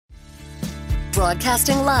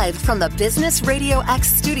Broadcasting live from the Business Radio X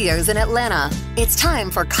studios in Atlanta, it's time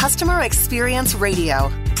for Customer Experience Radio.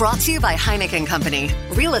 Brought to you by Heineken Company,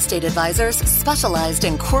 real estate advisors specialized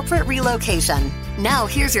in corporate relocation. Now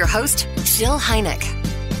here's your host, Jill Heineck.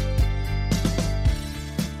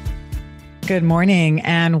 Good morning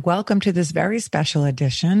and welcome to this very special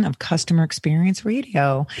edition of Customer Experience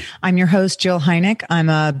Radio. I'm your host, Jill Heineck. I'm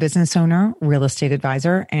a business owner, real estate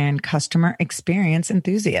advisor, and customer experience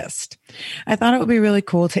enthusiast. I thought it would be really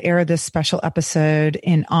cool to air this special episode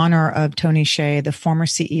in honor of Tony Hsieh, the former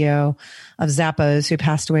CEO of Zappos, who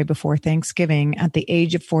passed away before Thanksgiving at the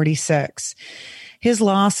age of 46. His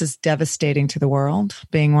loss is devastating to the world,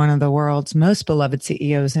 being one of the world's most beloved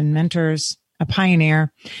CEOs and mentors, a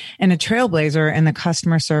pioneer, and a trailblazer in the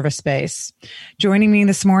customer service space. Joining me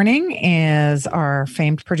this morning is our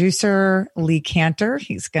famed producer, Lee Cantor.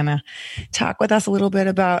 He's going to talk with us a little bit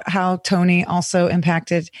about how Tony also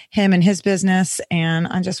impacted him and his business. And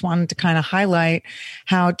I just wanted to kind of highlight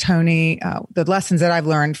how Tony, the lessons that I've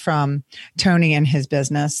learned from Tony and his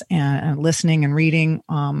business and listening and reading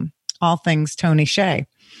all things Tony Hsieh.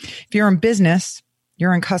 If you're in business,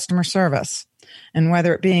 you're in customer service. And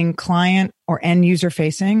whether it being client or end user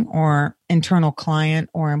facing or internal client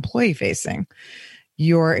or employee facing,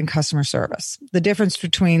 you're in customer service. The difference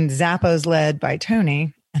between Zappos led by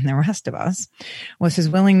Tony and the rest of us was his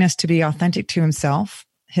willingness to be authentic to himself,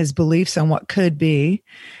 his beliefs on what could be,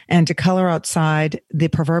 and to color outside the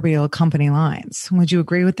proverbial company lines. Would you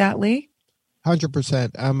agree with that, Lee?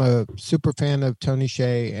 100%. I'm a super fan of Tony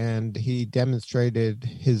Hsieh, and he demonstrated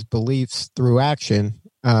his beliefs through action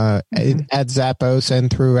at Zappos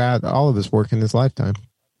and throughout all of his work in his lifetime.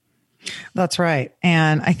 That's right.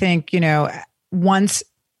 And I think, once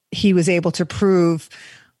he was able to prove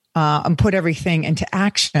and put everything into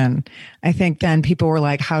action, I think then people were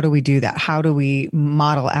like, how do we do that? How do we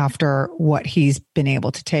model after what he's been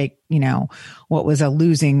able to take, what was a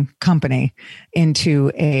losing company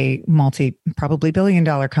into a probably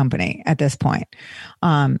billion-dollar company at this point?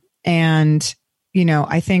 I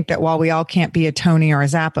think that while we all can't be a Tony or a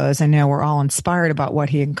Zappos, I know we're all inspired about what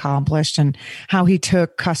he accomplished and how he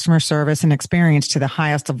took customer service and experience to the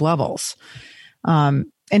highest of levels.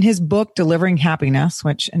 In his book, Delivering Happiness,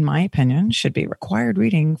 which in my opinion should be required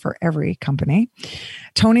reading for every company,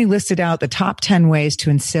 Tony listed out the top 10 ways to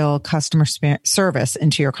instill customer service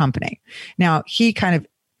into your company. Now, he kind of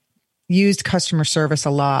used customer service a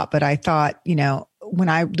lot, but I thought, the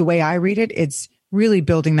way I read it, it's really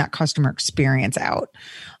building that customer experience out.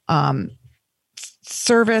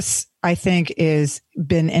 Service, I think, is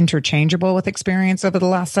been interchangeable with experience over the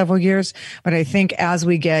last several years. But I think as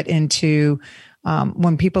we get into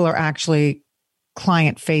when people are actually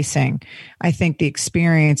client facing, I think the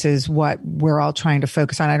experience is what we're all trying to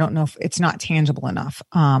focus on. I don't know if it's not tangible enough.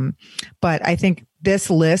 But I think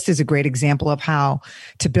this list is a great example of how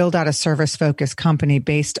to build out a service-focused company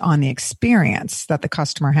based on the experience that the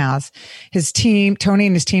customer has. Tony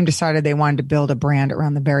and his team decided they wanted to build a brand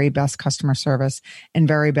around the very best customer service and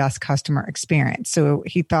very best customer experience. So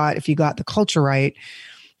he thought if you got the culture right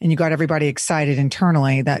and you got everybody excited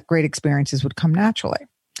internally, that great experiences would come naturally.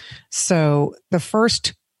 So the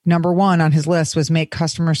first number one on his list was make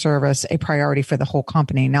customer service a priority for the whole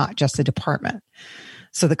company, not just the department.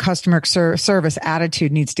 So the customer service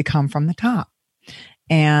attitude needs to come from the top.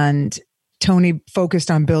 And Tony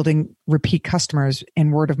focused on building repeat customers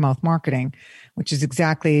in word of mouth marketing, which is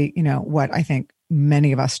exactly, what I think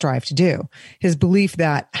many of us strive to do. His belief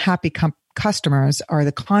that happy customers are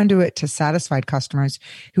the conduit to satisfied customers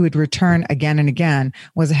who would return again and again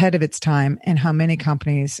was ahead of its time, and how many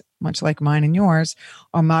companies, much like mine and yours,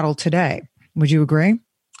 are modeled today. Would you agree?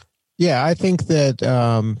 Yeah, I think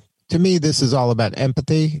that to me, this is all about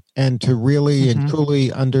empathy and to really and truly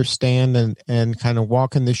understand and kind of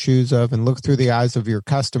walk in the shoes of and look through the eyes of your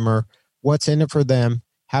customer. What's in it for them?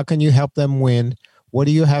 How can you help them win? What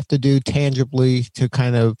do you have to do tangibly to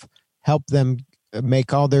kind of help them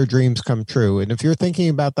make all their dreams come true? And if you're thinking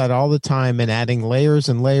about that all the time and adding layers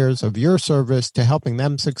and layers of your service to helping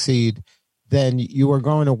them succeed, then you are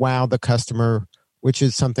going to wow the customer, which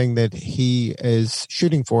is something that he is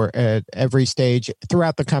shooting for at every stage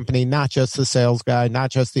throughout the company, not just the sales guy,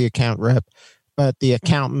 not just the account rep, but the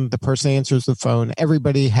accountant, the person who answers the phone.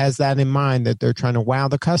 Everybody has that in mind, that they're trying to wow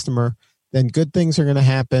the customer. Then good things are going to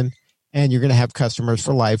happen, and you're going to have customers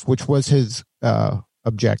for life, which was his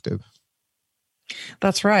objective.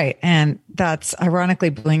 That's right. And that's ironically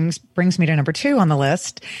brings me to number 2 on the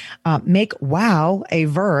list. Make wow a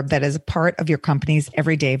verb that is a part of your company's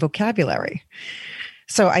everyday vocabulary.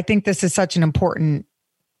 So I think this is such an important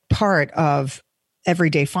part of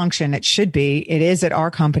everyday function. It should be. It is at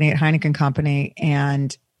our company, at Heineken Company.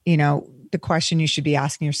 And, the question you should be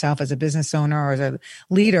asking yourself as a business owner or as a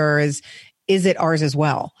leader is it ours as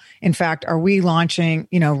well? In fact, are we launching,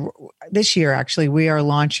 this year, actually, we are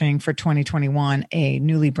launching for 2021, a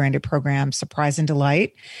newly branded program, Surprise and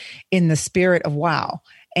Delight, in the spirit of wow.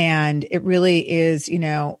 And it really is,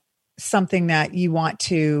 something that you want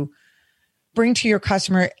to bring to your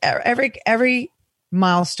customer. Every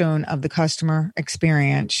milestone of the customer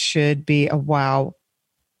experience should be a wow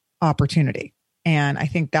opportunity. And I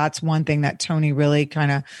think that's one thing that Tony really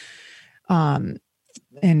kind of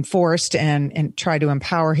enforced and tried to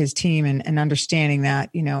empower his team and understanding that,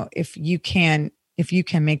 if you can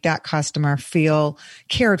make that customer feel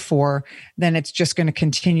cared for, then it's just going to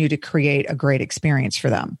continue to create a great experience for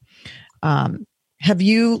them. Have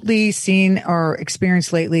you, Lee, seen or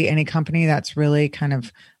experienced lately any company that's really kind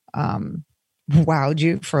of wowed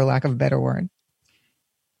you, for lack of a better word?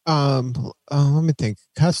 Let me think.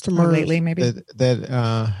 Customers or lately, maybe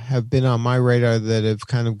that have been on my radar that have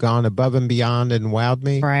kind of gone above and beyond and wowed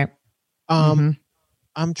me. Right. I'm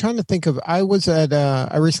trying to think of. I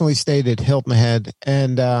recently stayed at Hilton Head,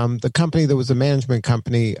 and the company that was a management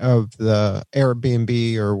company of the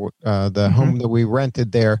Airbnb or the home that we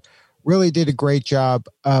rented there really did a great job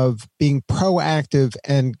of being proactive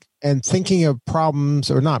and thinking of problems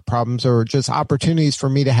or not problems or just opportunities for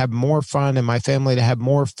me to have more fun and my family to have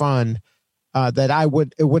more fun that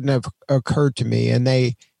it wouldn't have occurred to me. And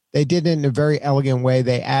they did it in a very elegant way.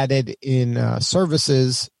 They added in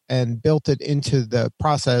services and built it into the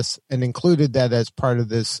process and included that as part of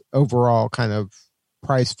this overall kind of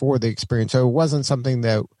price for the experience. So it wasn't something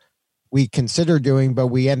that we considered doing, but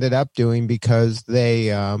we ended up doing because they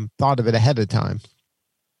thought of it ahead of time.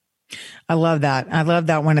 I love that. I love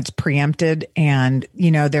that when it's preempted and,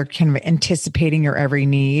 they're kind of anticipating your every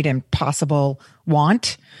need and possible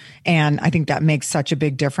want. And I think that makes such a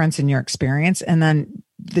big difference in your experience. And then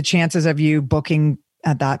the chances of you booking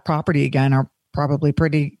at that property again are probably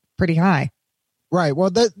pretty high. Right. Well,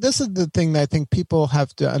 this is the thing that I think people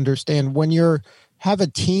have to understand. When you have a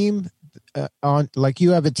team like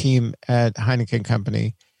you have a team at Heineken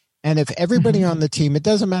Company, and if everybody on the team, it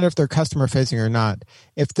doesn't matter if they're customer facing or not,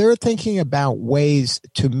 if they're thinking about ways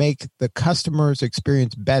to make the customer's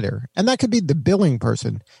experience better, and that could be the billing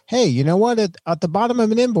person. Hey, you know what? At the bottom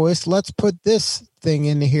of an invoice, let's put this thing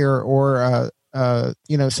in here, or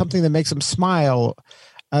something that makes them smile.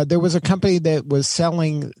 There was a company that was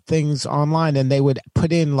selling things online, and they would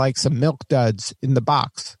put in like some Milk Duds in the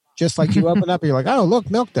box. Just like you open up, you're like, oh,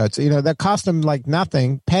 look, Milk Duds. That cost them like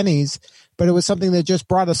nothing, pennies, but it was something that just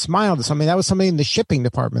brought a smile to somebody. That was somebody in the shipping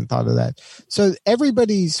department thought of that. So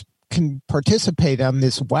everybody's can participate on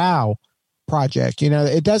this wow project.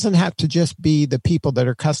 It doesn't have to just be the people that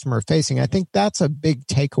are customer facing. I think that's a big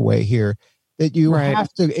takeaway here, that you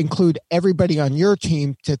have to include everybody on your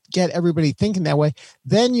team to get everybody thinking that way.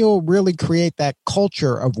 Then you'll really create that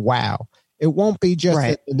culture of wow. It won't be just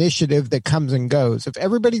an initiative that comes and goes. If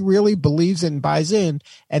everybody really believes and buys in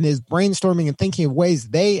and is brainstorming and thinking of ways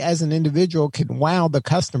they as an individual can wow the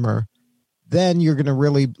customer, then you're going to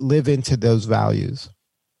really live into those values.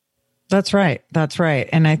 That's right. That's right.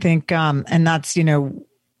 And I think, and that's,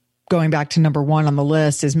 going back to number one on the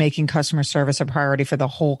list is making customer service a priority for the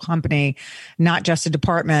whole company, not just a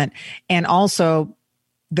department. And also,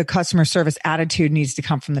 the customer service attitude needs to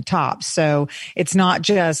come from the top. So it's not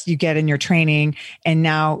just you get in your training and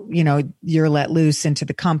now, you're let loose into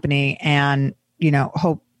the company and,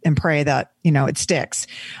 hope and pray that, it sticks.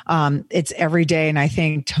 It's every day. And I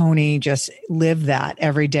think Tony just lived that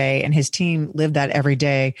every day and his team lived that every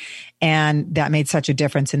day. And that made such a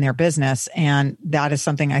difference in their business. And that is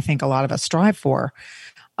something I think a lot of us strive for,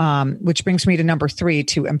 which brings me to number 3,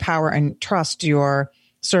 to empower and trust your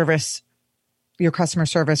customer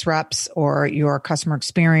service reps or your customer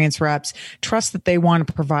experience reps. Trust that they want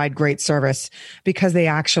to provide great service because they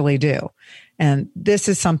actually do. And this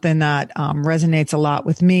is something that resonates a lot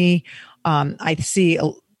with me. I see,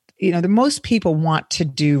 the most people want to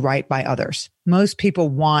do right by others. Most people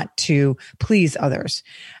want to please others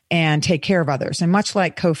and take care of others. And much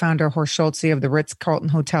like co-founder Horst Schulze of the Ritz-Carlton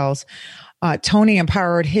Hotels, Tony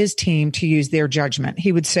empowered his team to use their judgment.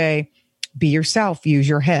 He would say, be yourself, use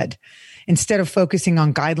your head. Instead of focusing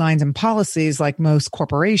on guidelines and policies like most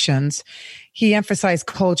corporations, he emphasized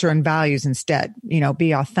culture and values instead.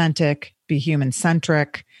 Be authentic, be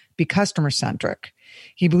human-centric, be customer-centric.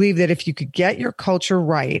 He believed that if you could get your culture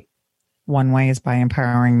right, one way is by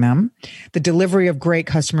empowering them, the delivery of great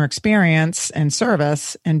customer experience and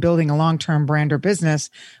service and building a long-term brand or business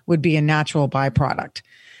would be a natural byproduct.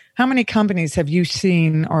 How many companies have you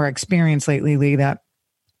seen or experienced lately, Lee, that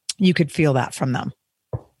you could feel that from them?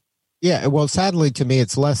 Yeah, well, sadly to me,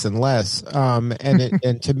 it's less and less.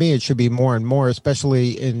 And to me, it should be more and more,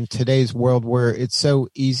 especially in today's world where it's so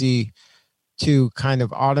easy to kind of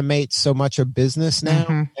automate so much of business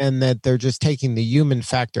now, and that they're just taking the human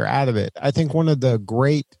factor out of it. I think one of the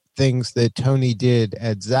great things that Tony did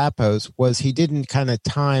at Zappos was he didn't kind of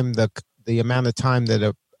time the amount of time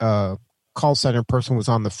that a call center person was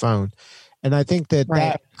on the phone. And I think that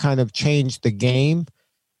that kind of changed the game,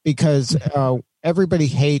 because everybody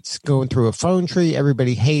hates going through a phone tree.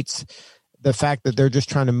 Everybody hates the fact that they're just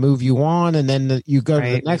trying to move you on, and then you go to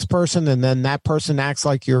the next person, and then that person acts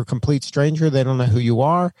like you're a complete stranger. They don't know who you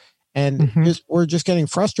are. And we're just getting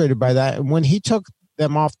frustrated by that. And when he took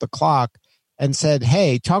them off the clock and said,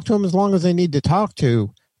 hey, talk to them as long as they need to talk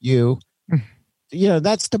to you,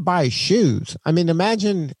 that's to buy shoes. I mean,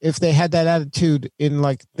 imagine if they had that attitude in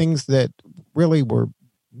like things that really were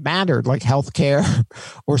mattered, like healthcare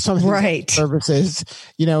or some of these services,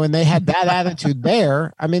 and they had that attitude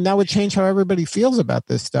there. I mean, that would change how everybody feels about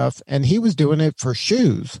this stuff. And he was doing it for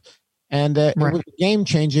shoes, and it was game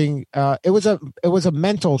changing. It was a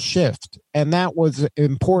mental shift, and that was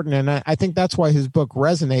important. And I think that's why his book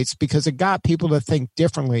resonates, because it got people to think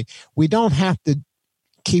differently. We don't have to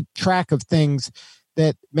keep track of things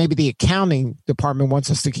that maybe the accounting department wants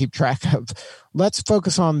us to keep track of. Let's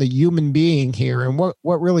focus on the human being here and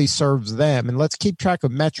what really serves them. And let's keep track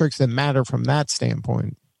of metrics that matter from that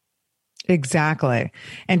standpoint. Exactly.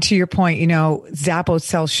 And to your point, Zappos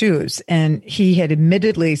sells shoes, and he had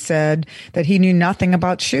admittedly said that he knew nothing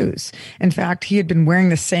about shoes. In fact, he had been wearing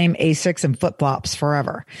the same Asics and flip-flops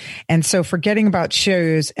forever. And so forgetting about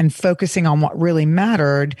shoes and focusing on what really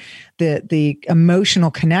mattered, the emotional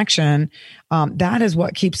connection, that is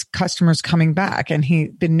what keeps customers coming back. And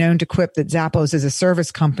he'd been known to quip that Zappos is a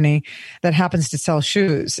service company that happens to sell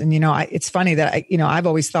shoes. And, it's funny that I've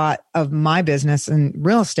always thought of my business in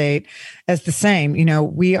real estate as the same.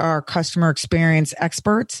 We are customer experience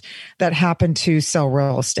experts that happen to sell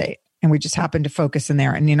real estate. And we just happen to focus in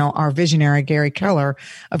there. And, our visionary, Gary Keller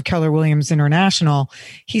of Keller Williams International,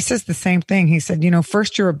 he says the same thing. He said,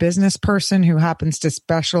 first you're a business person who happens to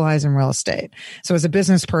specialize in real estate. So as a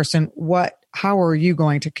business person, how are you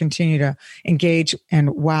going to continue to engage and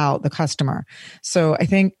wow the customer? So I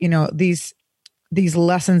think, these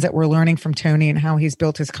lessons that we're learning from Tony and how he's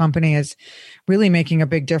built his company is really making a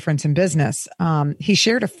big difference in business. He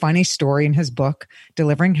shared a funny story in his book,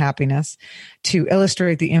 Delivering Happiness, to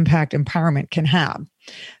illustrate the impact empowerment can have.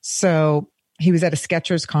 So he was at a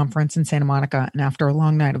Skechers conference in Santa Monica, and after a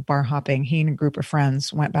long night of bar hopping, he and a group of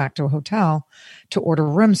friends went back to a hotel to order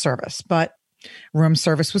room service, but room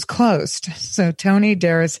service was closed. So Tony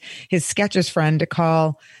dares his Skechers friend to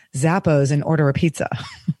call Zappos and order a pizza.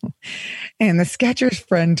 And the Skechers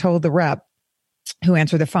friend told the rep who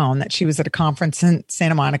answered the phone that she was at a conference in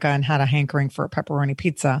Santa Monica and had a hankering for a pepperoni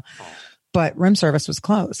pizza, but room service was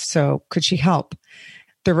closed. So could she help?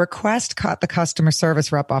 The request caught the customer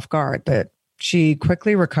service rep off guard, but she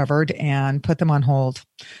quickly recovered and put them on hold.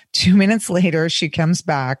 2 minutes later, she comes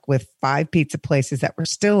back with 5 pizza places that were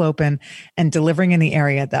still open and delivering in the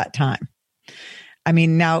area at that time. I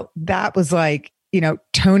mean, now that was like,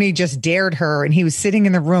 Tony just dared her, and he was sitting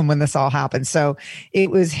in the room when this all happened. So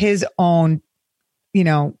it was his own,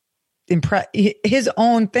 his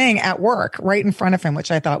own thing at work right in front of him,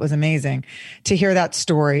 which I thought was amazing to hear that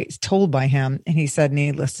story told by him. And he said,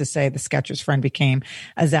 needless to say, the Skechers friend became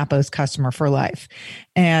a Zappos customer for life.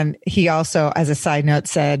 And he also, as a side note,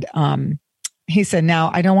 said, he said,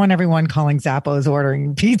 now I don't want everyone calling Zappos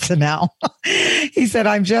ordering pizza now. He said,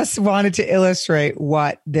 I just wanted to illustrate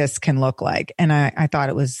what this can look like. And I thought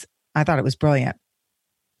it was brilliant.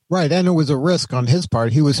 Right. And it was a risk on his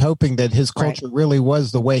part. He was hoping that his culture really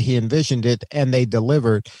was the way he envisioned it, and they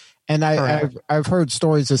delivered. And I've heard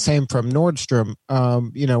stories the same from Nordstrom,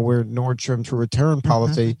 where Nordstrom's return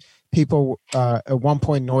policy, people at one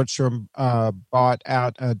point, Nordstrom bought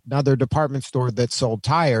out another department store that sold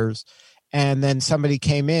tires. And then somebody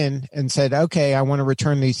came in and said, okay, I want to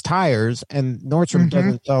return these tires. And Nordstrom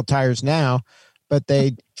doesn't sell tires now, but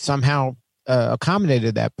they somehow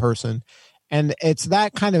accommodated that person. And it's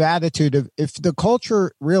that kind of attitude of, if the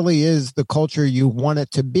culture really is the culture you want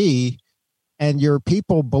it to be, and your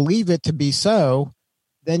people believe it to be so,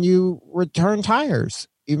 then you return tires,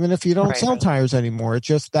 even if you don't sell tires anymore. It's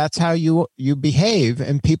just, that's how you behave.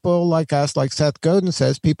 And people like us, like Seth Godin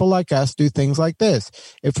says, people like us do things like this.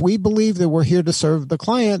 If we believe that we're here to serve the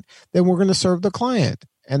client, then we're going to serve the client.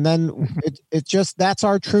 And then it's just, that's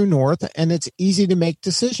our true north. And it's easy to make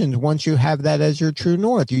decisions once you have that as your true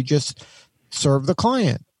north. You just serve the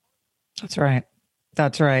client. That's right.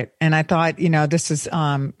 That's right. And I thought, this is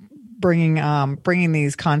bringing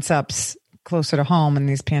these concepts closer to home in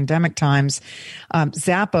these pandemic times.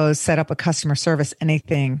 Zappos set up a customer service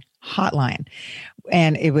anything hotline,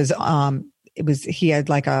 and he had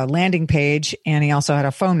like a landing page, and he also had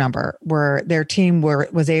a phone number where their team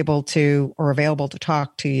was able to or available to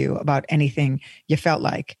talk to you about anything you felt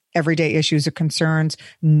like, everyday issues or concerns,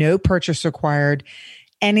 no purchase required,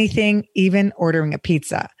 anything, even ordering a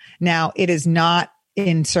pizza. Now, it is not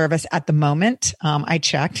in service at the moment. I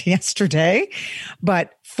checked yesterday,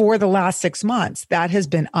 but for the last 6 months, that has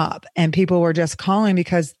been up, and people were just calling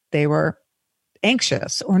because they were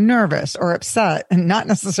anxious or nervous or upset and not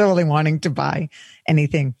necessarily wanting to buy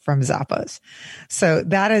anything from Zappos. So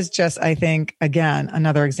that is just, I think, again,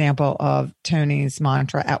 another example of Tony's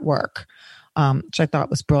mantra at work, which I thought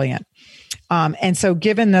was brilliant. And so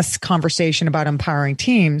given this conversation about empowering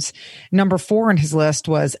teams, number 4 on his list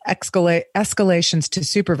was escalations to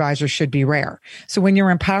supervisors should be rare. So when you're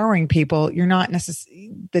empowering people, you're not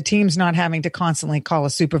the team's not having to constantly call a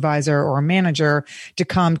supervisor or a manager to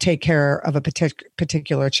come take care of a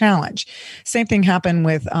particular challenge. Same thing happened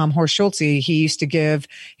with Horst Schulze. He used to give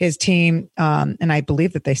his team, and I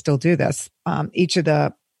believe that they still do this, each of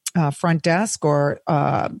the front desk or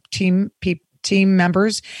team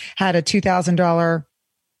members had a $2,000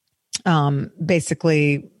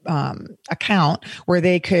 account where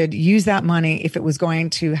they could use that money if it was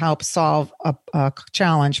going to help solve a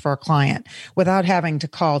challenge for a client without having to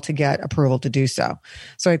call to get approval to do so.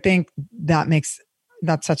 So I think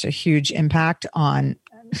that's such a huge impact on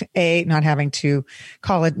not having to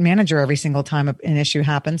call a manager every single time an issue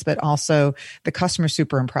happens, but also the customer's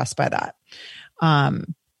super impressed by that.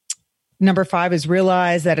 Number 5 is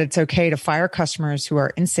realize that it's okay to fire customers who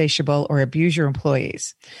are insatiable or abuse your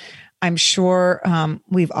employees. I'm sure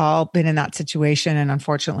we've all been in that situation. And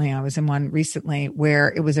unfortunately, I was in one recently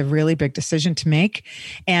where it was a really big decision to make.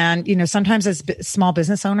 And, sometimes as small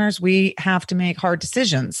business owners, we have to make hard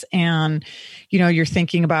decisions. And, you're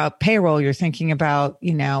thinking about payroll, you're thinking about,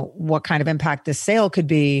 what kind of impact this sale could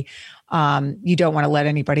be. You don't want to let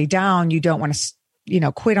anybody down. You don't want to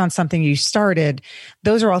quit on something you started.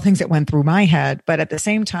 Those are all things that went through my head. But at the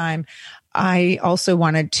same time, I also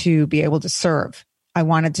wanted to be able to serve. I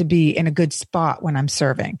wanted to be in a good spot when I'm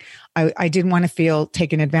serving. I didn't want to feel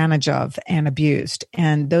taken advantage of and abused.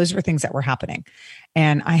 And those were things that were happening.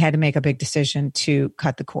 And I had to make a big decision to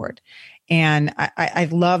cut the cord. And I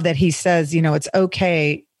love that he says, it's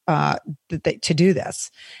okay to do this.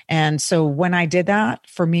 And so when I did that,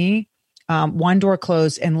 for me, one door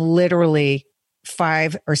closed and literally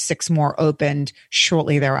 5 or 6 more opened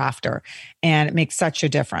shortly thereafter. And it makes such a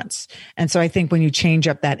difference. And so I think when you change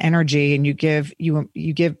up that energy and you give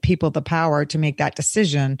people the power to make that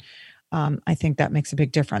decision, I think that makes a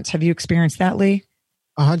big difference. Have you experienced that, Lee?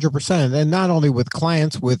 100%. And not only with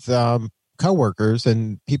clients, with coworkers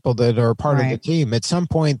and people that are part of the team. At some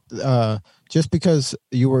point, just because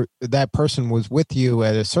that person was with you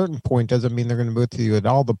at a certain point doesn't mean they're going to be with you at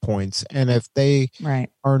all the points. And if they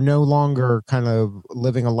are no longer kind of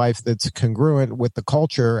living a life that's congruent with the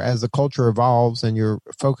culture, as the culture evolves and you're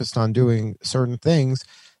focused on doing certain things,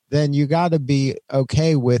 then you got to be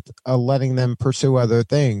okay with letting them pursue other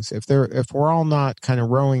things. If we're all not kind of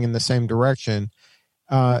rowing in the same direction,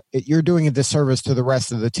 you're doing a disservice to the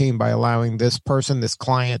rest of the team by allowing this person, this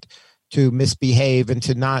client, to misbehave and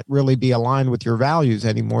to not really be aligned with your values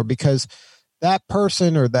anymore. Because that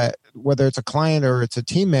person, or that, whether it's a client or it's a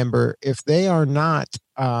team member, if they are not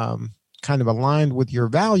kind of aligned with your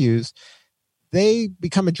values, they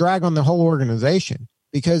become a drag on the whole organization.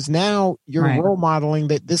 Because now you're role modeling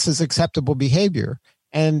that this is acceptable behavior.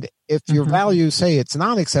 And if your values say it's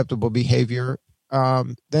not acceptable behavior,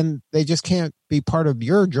 then they just can't be part of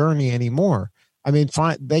your journey anymore. I mean,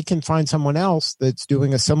 they can find someone else that's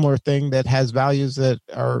doing a similar thing that has values that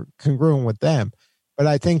are congruent with them. But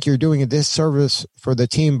I think you're doing a disservice for the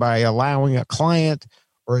team by allowing a client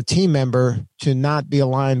or a team member to not be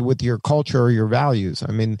aligned with your culture or your values.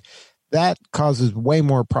 I mean, that causes way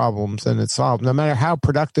more problems than it solves, no matter how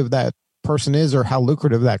productive that person is or how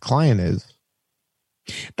lucrative that client is.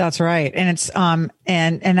 That's right. And it's, and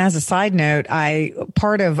as a side note,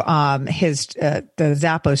 part of, the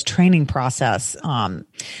Zappos training process,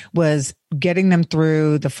 was getting them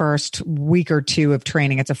through the first week or 2 of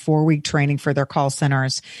training. It's a 4-week training for their call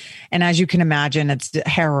centers. And as you can imagine, it's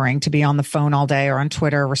harrowing to be on the phone all day or on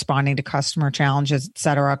Twitter, responding to customer challenges, et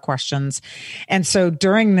cetera, questions. And so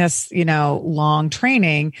during this, long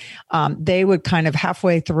training, they would kind of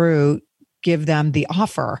halfway through give them the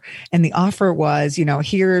offer. And the offer was,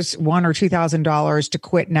 here's $1,000 or $2,000 to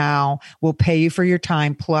quit now. We'll pay you for your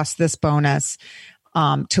time plus this bonus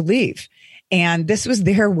to leave. And this was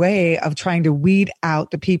their way of trying to weed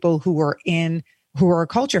out the people who were a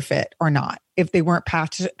culture fit or not. If they weren't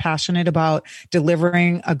passionate about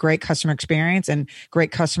delivering a great customer experience and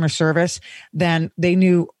great customer service, then they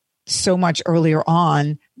knew so much earlier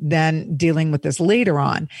on than dealing with this later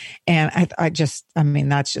on. And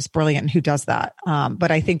that's just brilliant. Who does that?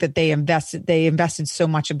 But I think that they invested so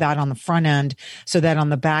much of that on the front end so that on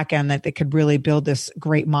the back end that they could really build this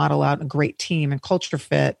great model out, a great team and culture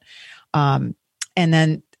fit. And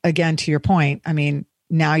then again, to your point,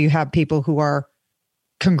 now you have people who are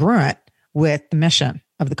congruent with the mission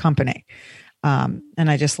of the company. And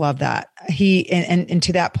I just love that. And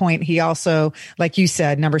to that point, he also, like you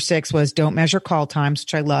said, number 6 was don't measure call times,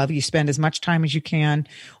 which I love. You spend as much time as you can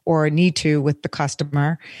or need to with the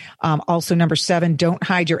customer. Also, number 7, don't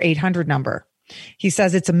hide your 800 number. He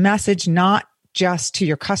says it's a message not just to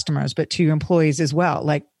your customers, but to your employees as well.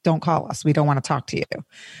 Like, don't call us. We don't want to talk to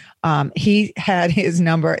you. He had his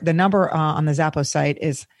number. The number on the Zappos site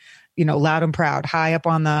is, loud and proud, high up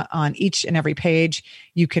on each and every page.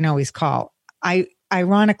 You can always call.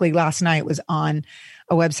 Ironically, last night was on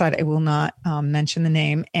a website. I will not mention the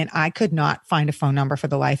name, and I could not find a phone number for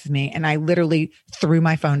the life of me. And I literally threw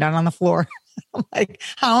my phone down on the floor. I'm like,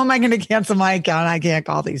 how am I going to cancel my account? I can't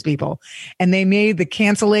call these people. And they made the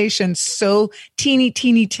cancellation so teeny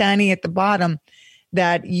tiny at the bottom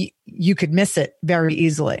that you could miss it very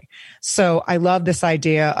easily. So I love this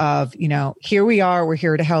idea of, here we are, we're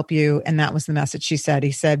here to help you. And that was the message she said.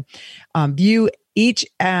 He said, view each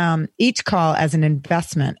call as an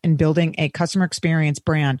investment in building a customer experience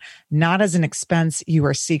brand, not as an expense you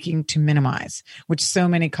are seeking to minimize, which so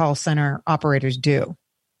many call center operators do.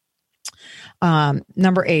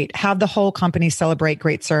 Number 8, have the whole company celebrate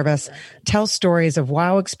great service. Tell stories of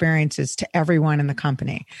wow experiences to everyone in the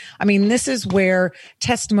company. This is where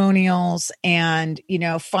testimonials and,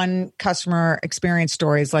 fun customer experience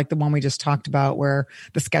stories like the one we just talked about where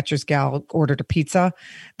the Skechers gal ordered a pizza.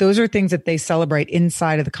 Those are things that they celebrate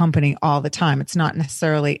inside of the company all the time. It's not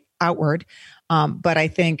necessarily outward, but I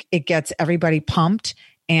think it gets everybody pumped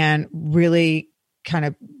and really kind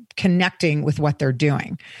of connecting with what they're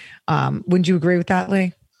doing. Wouldn't you agree with that,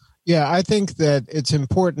 Lee? Yeah, I think that it's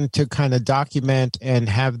important to kind of document and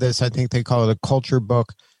have this, I think they call it a culture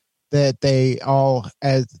book, that they all,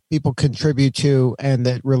 as people contribute to and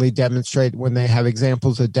that really demonstrate when they have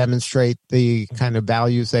examples that demonstrate the kind of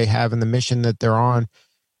values they have and the mission that they're on,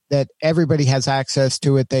 that everybody has access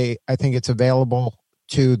to it. I think it's available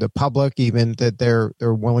to the public, even that they're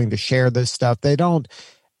willing to share this stuff. They don't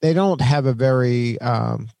have a very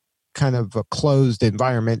kind of a closed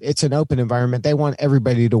environment. It's an open environment. They want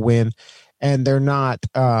everybody to win, and they're not,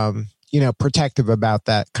 protective about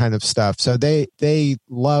that kind of stuff. So they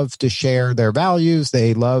love to share their values.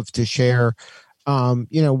 They love to share,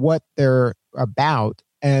 what they're about,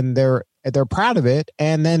 and they're proud of it.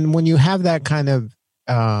 And then when you have that kind of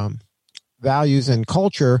values and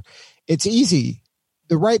culture, it's easy.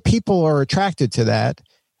 The right people are attracted to that.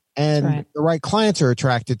 And right. The right clients are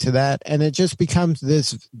attracted to that. And it just becomes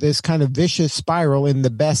this kind of vicious spiral in the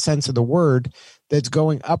best sense of the word that's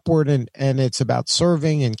going upward and it's about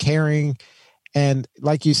serving and caring. And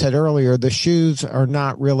like you said earlier, the shoes are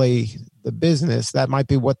not really the business. That might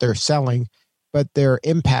be what they're selling, but their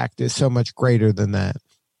impact is so much greater than that.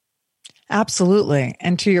 Absolutely.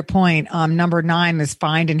 And to your point, number 9 is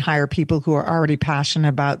find and hire people who are already passionate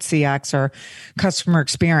about CX or customer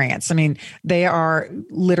experience. They are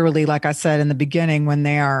literally, like I said in the beginning, when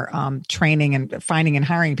they are training and finding and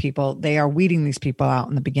hiring people, they are weeding these people out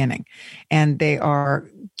in the beginning. And they are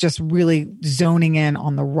just really zoning in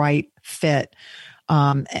on the right fit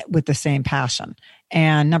with the same passion.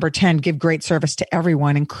 And number 10, give great service to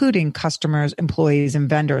everyone, including customers, employees, and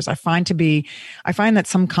vendors. I find that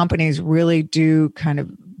some companies really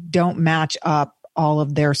don't match up all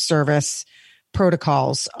of their service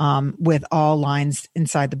protocols with all lines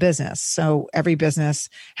inside the business. So every business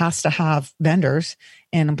has to have vendors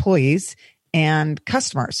and employees and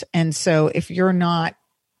customers. And so if you're not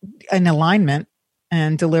in alignment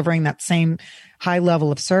and delivering that same high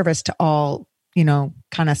level of service to all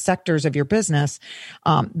kind of sectors of your business,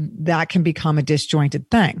 that can become a disjointed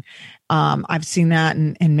thing. I've seen that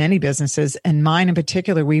in many businesses, and mine in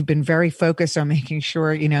particular. We've been very focused on making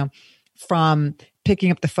sure, from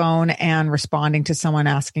picking up the phone and responding to someone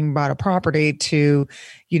asking about a property to,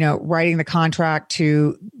 writing the contract,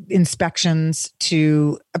 to inspections,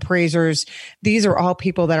 to appraisers. These are all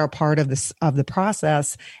people that are part of the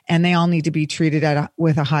process, and they all need to be treated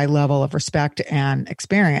with a high level of respect and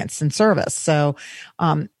experience and service. So,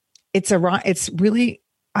 it's really,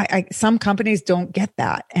 some companies don't get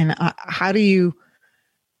that. And how do you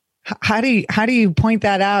point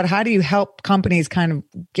that out? How do you help companies kind of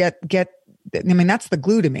get, that's the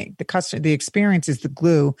glue to me. The experience is the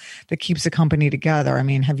glue that keeps a company together. I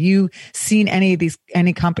mean, have you seen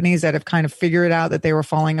any companies that have kind of figured out that they were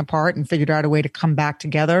falling apart and figured out a way to come back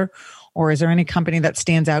together? Or is there any company that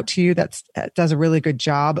stands out to you that does a really good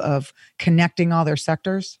job of connecting all their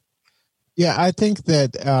sectors? Yeah, I think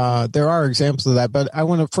that there are examples of that, but I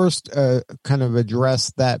want to first kind of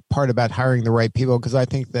address that part about hiring the right people, because I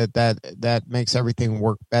think that makes everything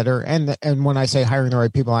work better. And when I say hiring the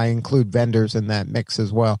right people, I include vendors in that mix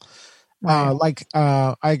as well. Right.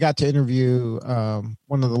 I got to interview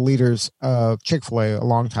one of the leaders of Chick-fil-A a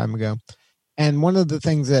long time ago, and one of the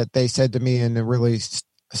things that they said to me and it really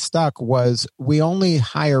stuck was, we only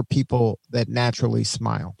hire people that naturally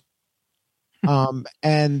smile.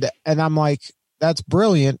 And I'm like, that's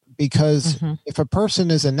brilliant, because if a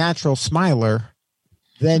person is a natural smiler,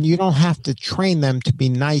 then you don't have to train them to be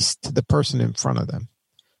nice to the person in front of them.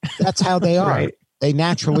 That's how they are. Right. They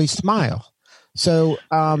naturally smile. So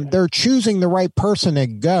they're choosing the right person to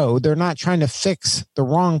go. They're not trying to fix the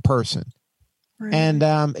wrong person. Right. And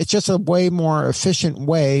it's just a way more efficient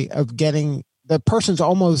way of getting the person's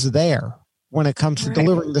almost there. When it comes to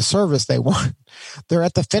delivering the service they want, they're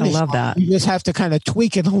at the finish. I love that. You just have to kind of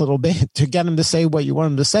tweak it a little bit to get them to say what you want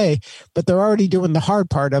them to say, but they're already doing the hard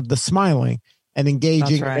part of the smiling and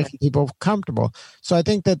engaging and making people comfortable. So I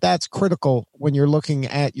think that that's critical when you're looking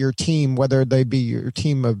at your team, whether they be your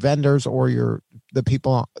team of vendors or the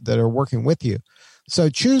people that are working with you. So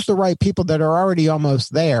choose the right people that are already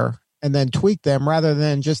almost there, and then tweak them rather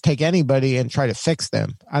than just take anybody and try to fix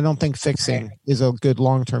them. I don't think fixing is a good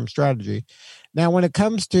long-term strategy. Now, when it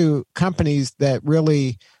comes to companies that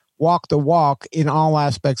really walk the walk in all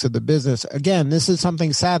aspects of the business, again, this is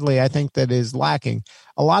something sadly I think that is lacking.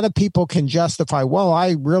 A lot of people can justify, well,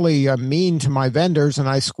 I really am mean to my vendors and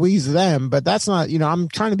I squeeze them, but that's not, I'm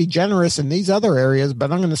trying to be generous in these other areas,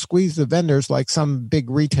 but I'm going to squeeze the vendors like some big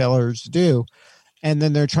retailers do. And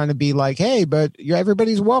then they're trying to be like, hey, but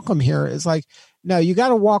everybody's welcome here. It's like, no, you got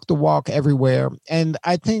to walk the walk everywhere. And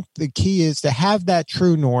I think the key is to have that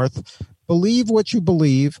true north, believe what you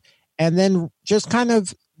believe, and then just kind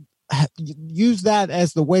of use that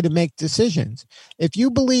as the way to make decisions. If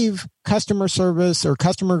you believe customer service or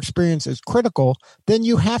customer experience is critical, then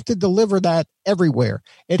you have to deliver that everywhere.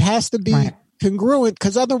 It has to be congruent,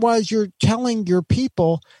 because otherwise you're telling your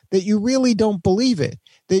people that you really don't believe it,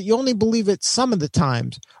 that you only believe it some of the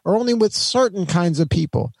times or only with certain kinds of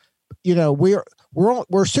people.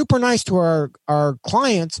 We're super nice to our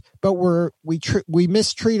clients, but we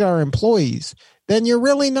mistreat our employees. Then you're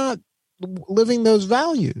really not living those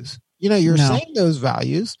values. You're saying those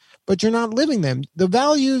values, but you're not living them. The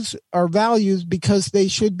values are values because they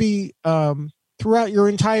should be throughout your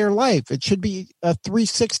entire life. It should be a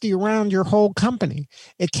 360 around your whole company.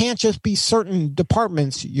 It can't just be certain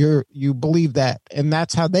departments you believe that, and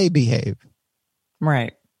that's how they behave.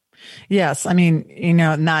 Right. Yes. I mean,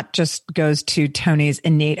 and that just goes to Tony's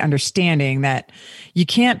innate understanding that you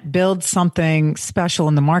can't build something special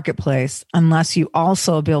in the marketplace unless you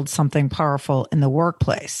also build something powerful in the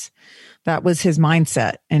workplace. That was his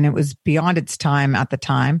mindset, and it was beyond its time at the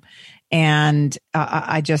time. And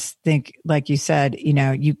I just think, like you said,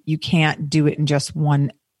 you can't do it in just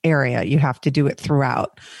one area. You have to do it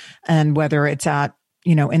throughout. And whether it's at,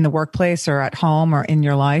 in the workplace or at home or in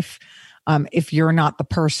your life, if you're not the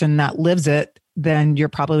person that lives it, then you're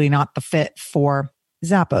probably not the fit for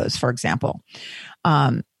Zappos, for example.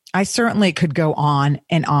 I certainly could go on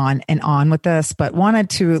and on and on with this, but wanted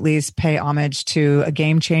to at least pay homage to a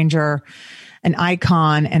game changer, an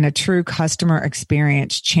icon, and a true customer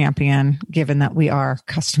experience champion, given that we are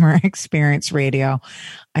Customer Experience Radio.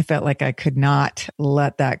 I felt like I could not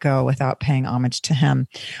let that go without paying homage to him.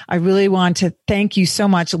 I really want to thank you so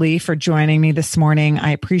much, Lee, for joining me this morning.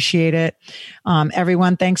 I appreciate it.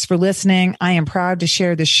 Everyone, thanks for listening. I am proud to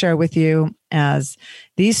share this show with you, as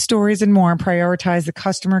these stories and more prioritize the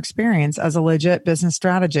customer experience as a legit business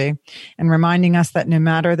strategy, and reminding us that no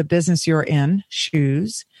matter the business you're in,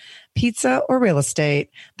 shoes, pizza, or real estate,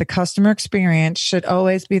 the customer experience should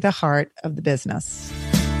always be the heart of the business.